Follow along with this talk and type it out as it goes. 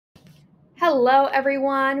Hello,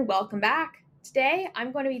 everyone. Welcome back. Today,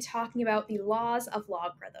 I'm going to be talking about the laws of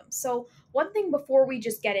logarithms. So, one thing before we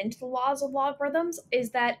just get into the laws of logarithms is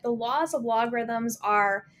that the laws of logarithms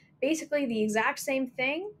are basically the exact same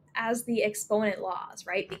thing as the exponent laws,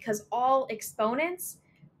 right? Because all exponents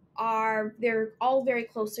they're all very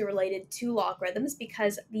closely related to logarithms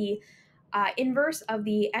because the inverse of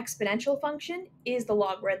the exponential function is the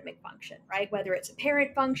logarithmic function, right? Whether it's a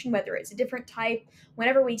parent function, whether it's a different type,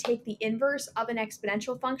 whenever we take the inverse of an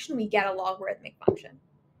exponential function, we get a logarithmic function.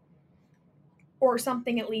 Or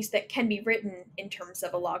something at least that can be written in terms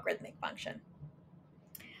of a logarithmic function.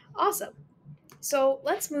 Awesome. So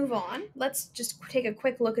let's move on. Let's just take a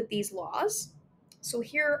quick look at these laws. So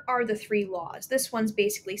here are the three laws. This one's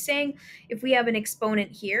basically saying if we have an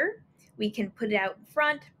exponent here, we can put it out in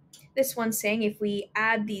front. This one's saying if we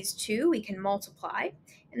add these two, we can multiply.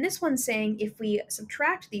 And this one's saying if we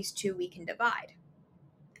subtract these two, we can divide,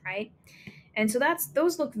 right? And so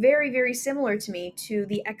those look very, very similar to me to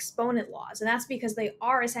the exponent laws. And that's because they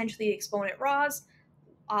are essentially the exponent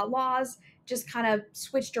laws just kind of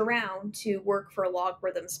switched around to work for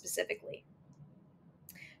logarithms specifically.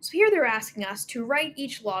 So here they're asking us to write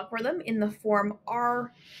each logarithm in the form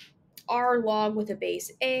r log with a base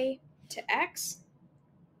a to x.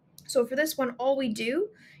 So for this one, all we do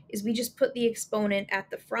is we just put the exponent at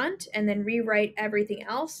the front and then rewrite everything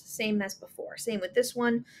else same as before. Same with this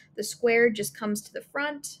one, the squared just comes to the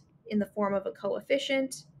front in the form of a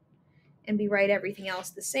coefficient, and we write everything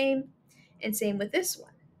else the same, and same with this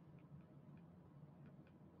one.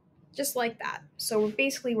 Just like that. So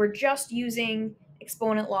we're just using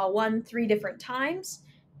exponent law 1 3 different times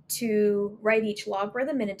to write each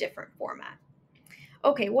logarithm in a different format.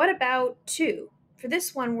 Okay, what about 2? For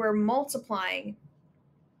this one, we're multiplying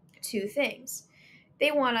two things.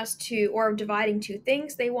 They want us to, or dividing two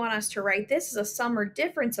things, they want us to write this as a sum or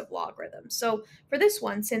difference of logarithms. So for this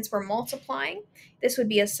one, since we're multiplying, this would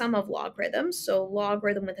be a sum of logarithms. So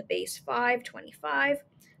logarithm with a base 5, 25,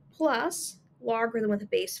 plus logarithm with a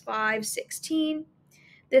base 5, 16.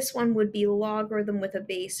 This one would be logarithm with a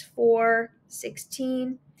base 4,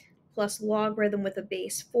 16, plus logarithm with a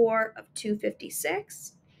base 4 of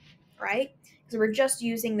 256, right? Because we're just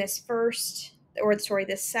using this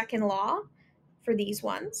this second law for these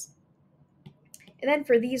ones. And then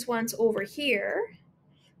for these ones over here,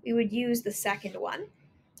 we would use the second one,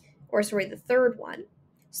 the third one.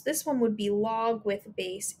 So this one would be log with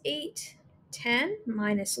base 8, 10,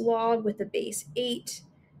 minus log with the base 8,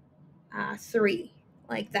 3,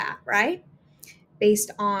 like that, right?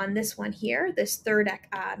 Based on this one here, this third,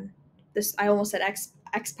 I almost said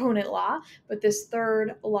exponent law, but this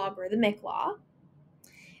third logarithmic law.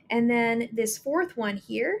 And then this fourth one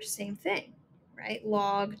here, same thing, right?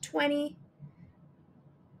 Log 20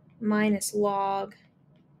 minus log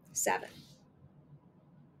 7.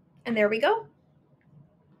 And there we go.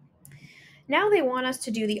 Now they want us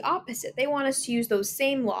to do the opposite. They want us to use those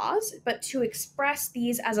same laws, but to express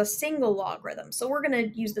these as a single logarithm. So we're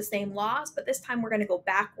going to use the same laws, but this time we're going to go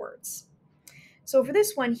backwards. So for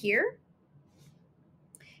this one here,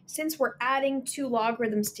 since we're adding two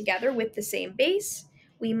logarithms together with the same base,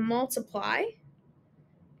 we multiply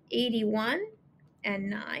 81 and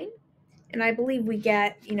 9. And I believe we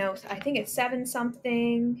get, I think it's 7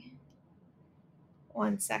 something.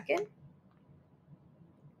 1 second.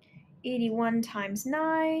 81 times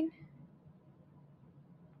 9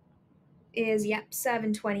 is,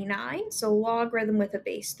 729. So logarithm with a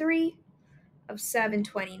base 3 of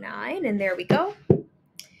 729. And there we go.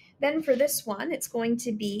 Then for this one, it's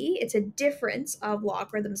a difference of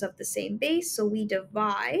logarithms of the same base. So we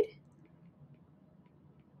divide.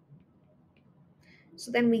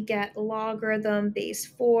 So then we get logarithm base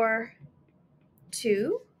 4,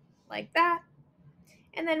 2, like that.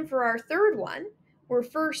 And then for our third one,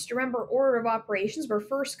 remember order of operations, we're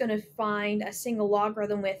first going to find a single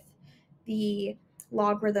logarithm with the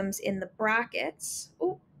logarithms in the brackets.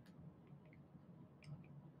 Oh.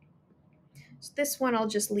 So this one I'll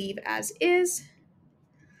just leave as is.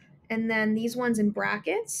 And then these ones in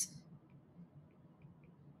brackets.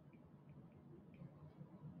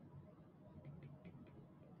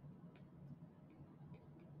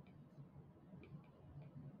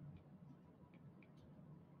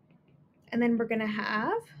 And then we're going to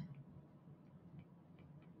have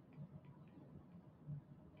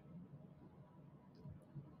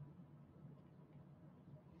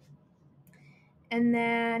and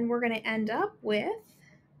then we're going to end up with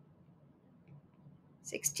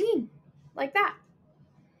 16, like that.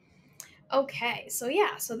 Okay, so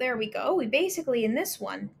there we go. We basically, in this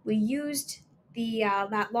one, we used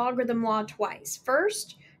that logarithm law twice.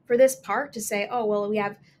 First, for this part to say, oh, well, we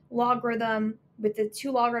have logarithm with the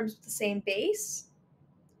two logarithms with the same base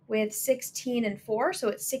with 16 and 4. So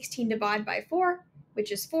it's 16 divided by 4,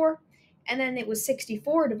 which is 4. And then it was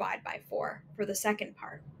 64 divided by 4 for the second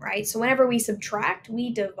part, right? So whenever we subtract,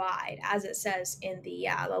 we divide, as it says in the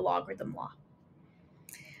logarithm law.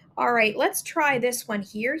 All right, let's try this one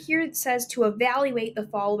here. Here it says to evaluate the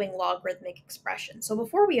following logarithmic expression. So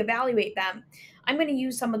before we evaluate them, I'm going to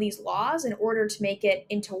use some of these laws in order to make it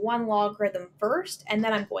into one logarithm first, and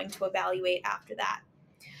then I'm going to evaluate after that.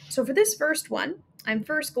 So for this first one, I'm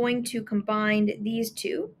first going to combine these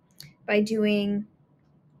two by doing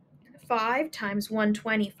 5 times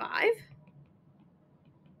 125,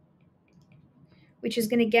 which is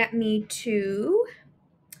going to get me to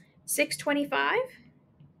 625.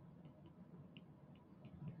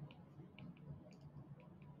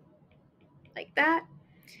 Like that.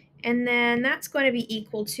 And then that's going to be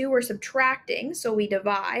equal to, we're subtracting, so we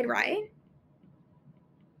divide, right?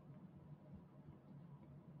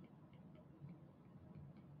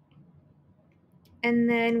 And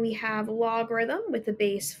then we have logarithm with the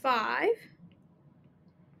base 5,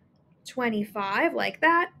 25, like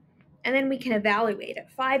that. And then we can evaluate it.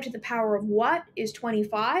 5 to the power of what is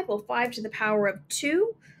 25? Well, 5 to the power of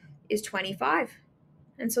 2 is 25.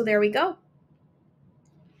 And so there we go.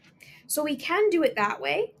 So we can do it that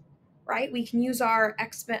way, right? We can use our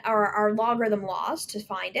logarithm laws to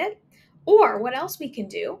find it. Or what else we can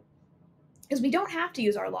do is we don't have to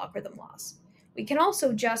use our logarithm laws. We can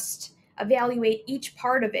also just evaluate each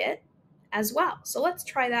part of it as well. So let's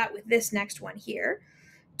try that with this next one here.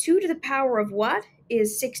 2 to the power of what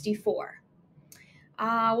is 64?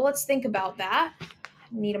 Well, let's think about that.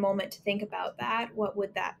 Need a moment to think about that. What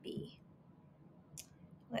would that be?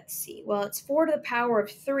 Let's see. Well, it's 4 to the power of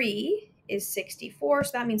 3 is 64.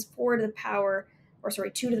 So that means 2 to the power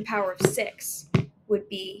of 6 would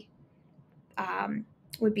be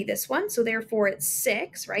this one. So therefore it's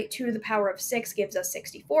 6, right? 2 to the power of 6 gives us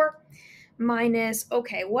 64. Minus,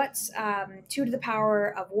 okay, what's 2 to the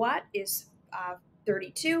power of what is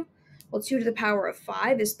 32? Well, 2 to the power of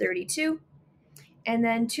 5 is 32. And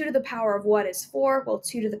then 2 to the power of what is 4? Well,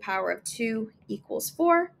 2 to the power of 2 equals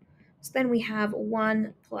 4. So then we have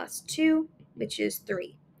 1 plus 2, which is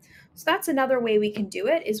 3. So that's another way we can do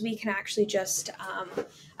it, is we can actually just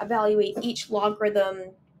evaluate each logarithm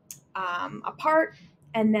apart,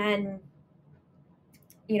 and then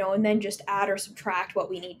just add or subtract what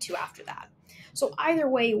we need to after that. So either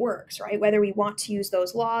way works, right? Whether we want to use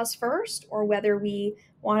those laws first or whether we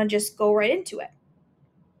want to just go right into it.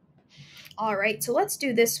 All right, so let's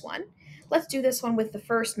do this one. Let's do this one with the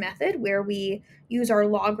first method where we use our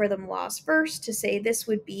logarithm laws first to say this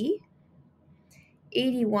would be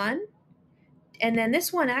 81. And then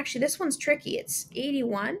this one's tricky. It's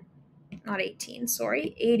 81, not 18,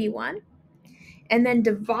 sorry, 81. And then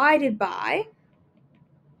divided by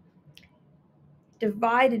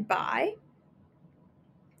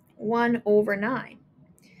 1 over 9.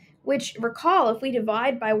 Which, recall, if we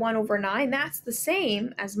divide by 1 over 9, that's the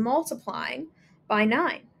same as multiplying by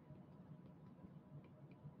 9.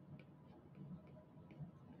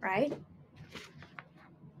 Right?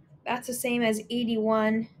 That's the same as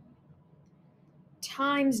 81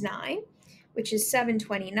 times 9, which is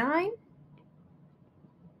 729.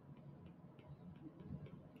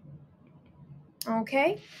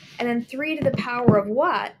 Okay? And then 3 to the power of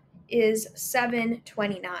what is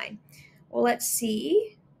 729? Well, let's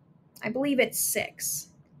see. I believe it's 6.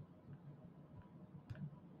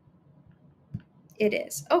 It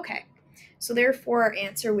is. Okay. So therefore our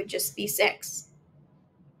answer would just be 6.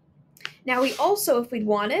 Now we also, if we'd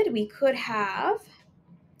wanted, we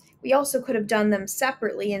also could have done them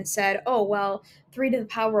separately and said, oh, well, 3 to the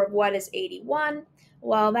power of what is 81?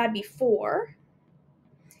 Well, that'd be 4.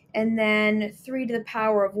 And then 3 to the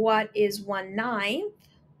power of what is 1/9?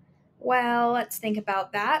 Well, let's think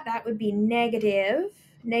about that. That would be negative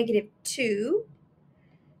 2.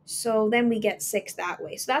 So then we get 6 that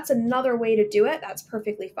way. So that's another way to do it. That's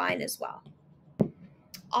perfectly fine as well.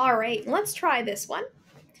 All right, let's try this one.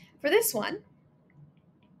 For this one,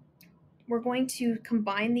 we're going to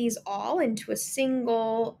combine these all into a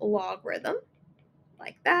single logarithm,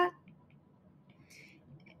 like that.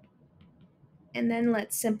 And then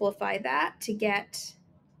let's simplify that to get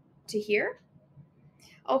to here.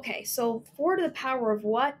 Okay, so 4 to the power of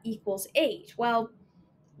what equals 8? Well,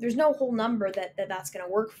 there's no whole number that's going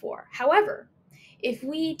to work for. However, if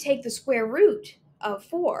we take the square root of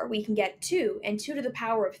 4, we can get 2, and 2 to the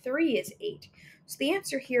power of 3 is 8. So the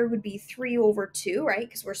answer here would be 3 over 2, right?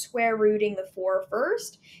 Because we're square rooting the 4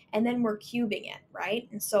 first, and then we're cubing it, right?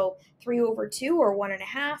 And so 3 over 2, or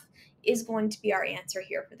 1.5, is going to be our answer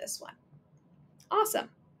here for this one. Awesome.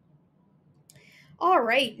 All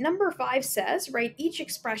right, number 5 says write each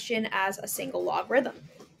expression as a single logarithm.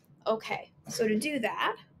 Okay, so to do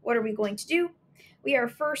that, what are we going to do? We are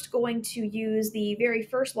first going to use the very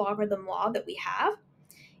first logarithm law that we have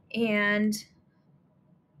and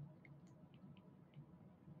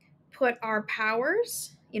put our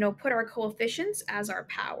powers, put our coefficients as our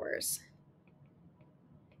powers.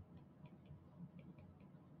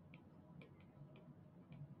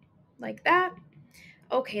 Like that.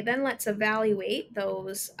 Okay, then let's evaluate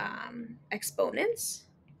those exponents.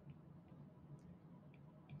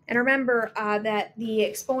 And remember that the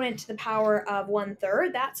exponent to the power of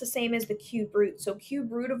 1/3, that's the same as the cube root. So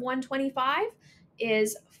cube root of 125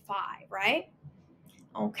 is 5, right?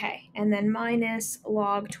 Okay, and then minus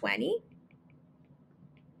log 20.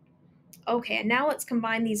 Okay, and now let's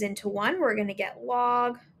combine these into 1. We're going to get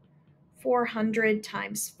log 400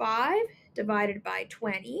 times 5 divided by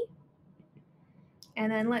 20. And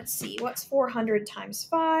then let's see, what's 400 times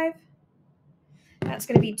 5? That's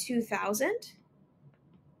going to be 2,000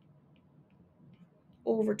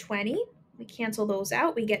 over 20. We cancel those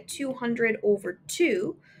out. We get 200 over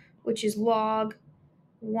 2, which is log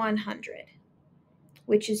 100,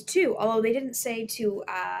 which is 2. Although they didn't say to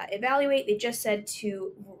evaluate, they just said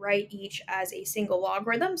to write each as a single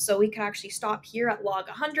logarithm. So we could actually stop here at log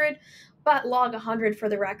 100, but log 100 for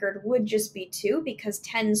the record would just be 2 because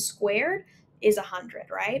 10 squared is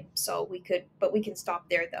 100, right? So we can stop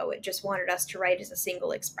there though. It just wanted us to write as a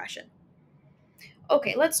single expression.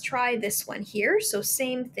 Okay, let's try this one here. So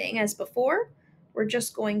same thing as before. We're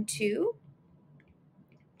just going to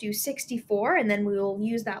do 64, and then we will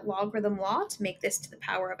use that logarithm law to make this to the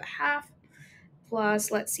power of a half,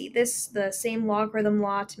 plus, let's see, the same logarithm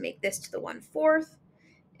law to make this to the 1/4,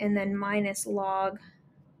 and then minus log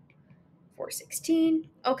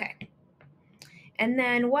 416. Okay. And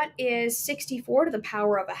then what is 64 to the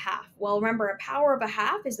power of a half? Well, remember, a power of a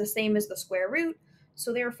half is the same as the square root.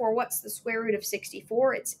 So therefore, what's the square root of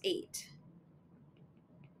 64? It's 8.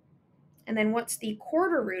 And then what's the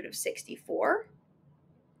quarter root of 64?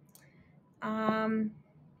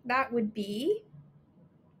 That would be,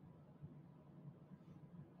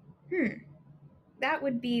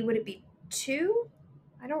 would it be 2?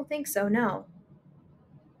 I don't think so, no.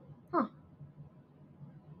 Huh.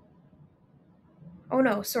 Oh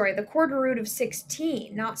no, sorry, the quarter root of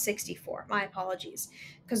 16, not 64. My apologies.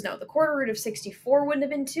 Because no, the quarter root of 64 wouldn't have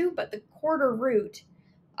been 2, but the quarter root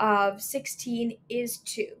of 16 is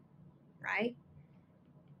 2, right?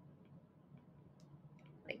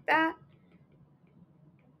 Like that.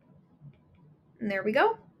 And there we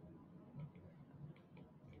go.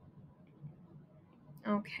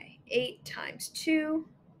 Okay, 8 times 2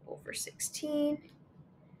 over 16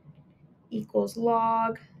 equals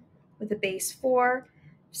log with a base 4,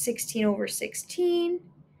 16 over 16,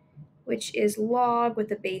 which is log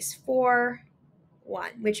with a base 4,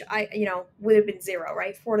 1, which would have been 0,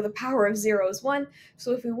 right? 4 to the power of 0 is 1.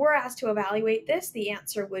 So if we were asked to evaluate this, the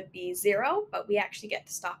answer would be 0, but we actually get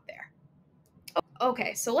to stop there.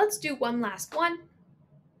 Okay, so let's do one last one.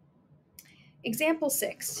 Example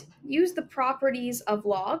 6. Use the properties of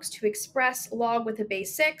logs to express log with a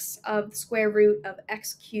base 6 of the square root of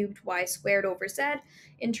x cubed y squared over z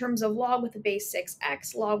in terms of log with a base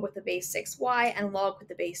 6x, log with a base 6y, and log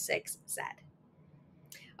with a base 6z.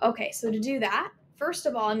 Okay, so to do that, first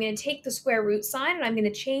of all, I'm going to take the square root sign and I'm going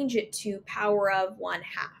to change it to power of 1/2.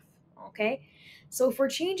 Okay, so if we're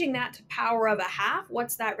changing that to power of a half,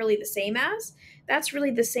 what's that really the same as? That's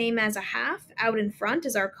really the same as a half. Out in front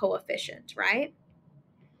is our coefficient, right?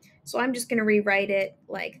 So I'm just going to rewrite it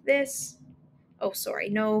like this. Oh, sorry,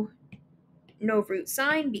 no root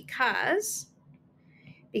sign because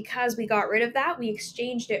we got rid of that, we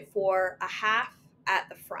exchanged it for a half at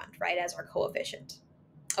the front, right, as our coefficient.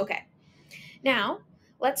 Okay, now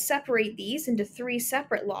let's separate these into 3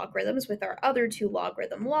 separate logarithms with our other 2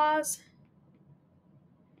 logarithm laws.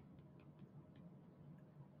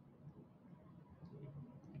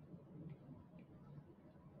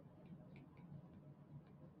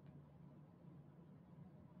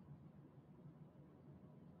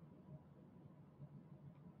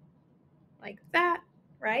 Like that,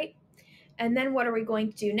 right? And then what are we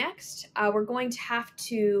going to do next? We're going to have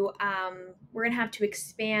to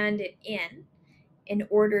expand it in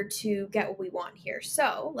order to get what we want here.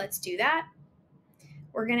 So let's do that.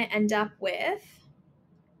 We're going to end up with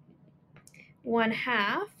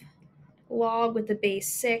 1/2 log with the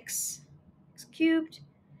base 6 x cubed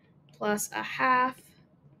plus a half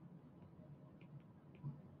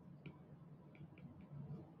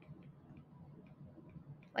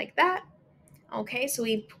like that. Okay, so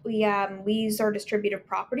we used our distributive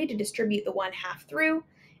property to distribute the 1/2 through,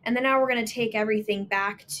 And then now we're going to take everything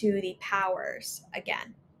back to the powers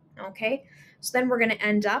again. Okay, so then we're going to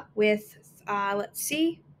end up with, let's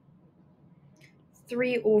see,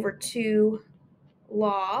 3 over 2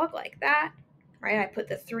 log, like that, right? I put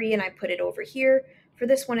the 3 and I put it over here. For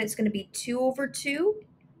this one, it's going to be 2 over 2,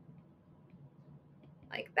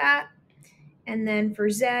 like that. And then for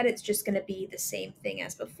z, it's just going to be the same thing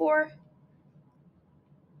as before.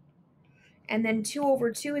 And then 2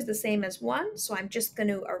 over 2 is the same as 1, so I'm just going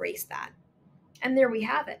to erase that. And there we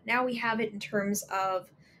have it. Now we have it in terms of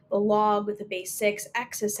the log with the base 6,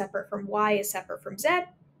 x is separate from y is separate from z,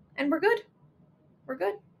 and we're good. We're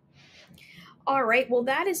good. All right, well,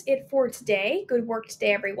 that is it for today. Good work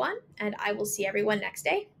today, everyone, and I will see everyone next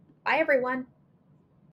day. Bye, everyone.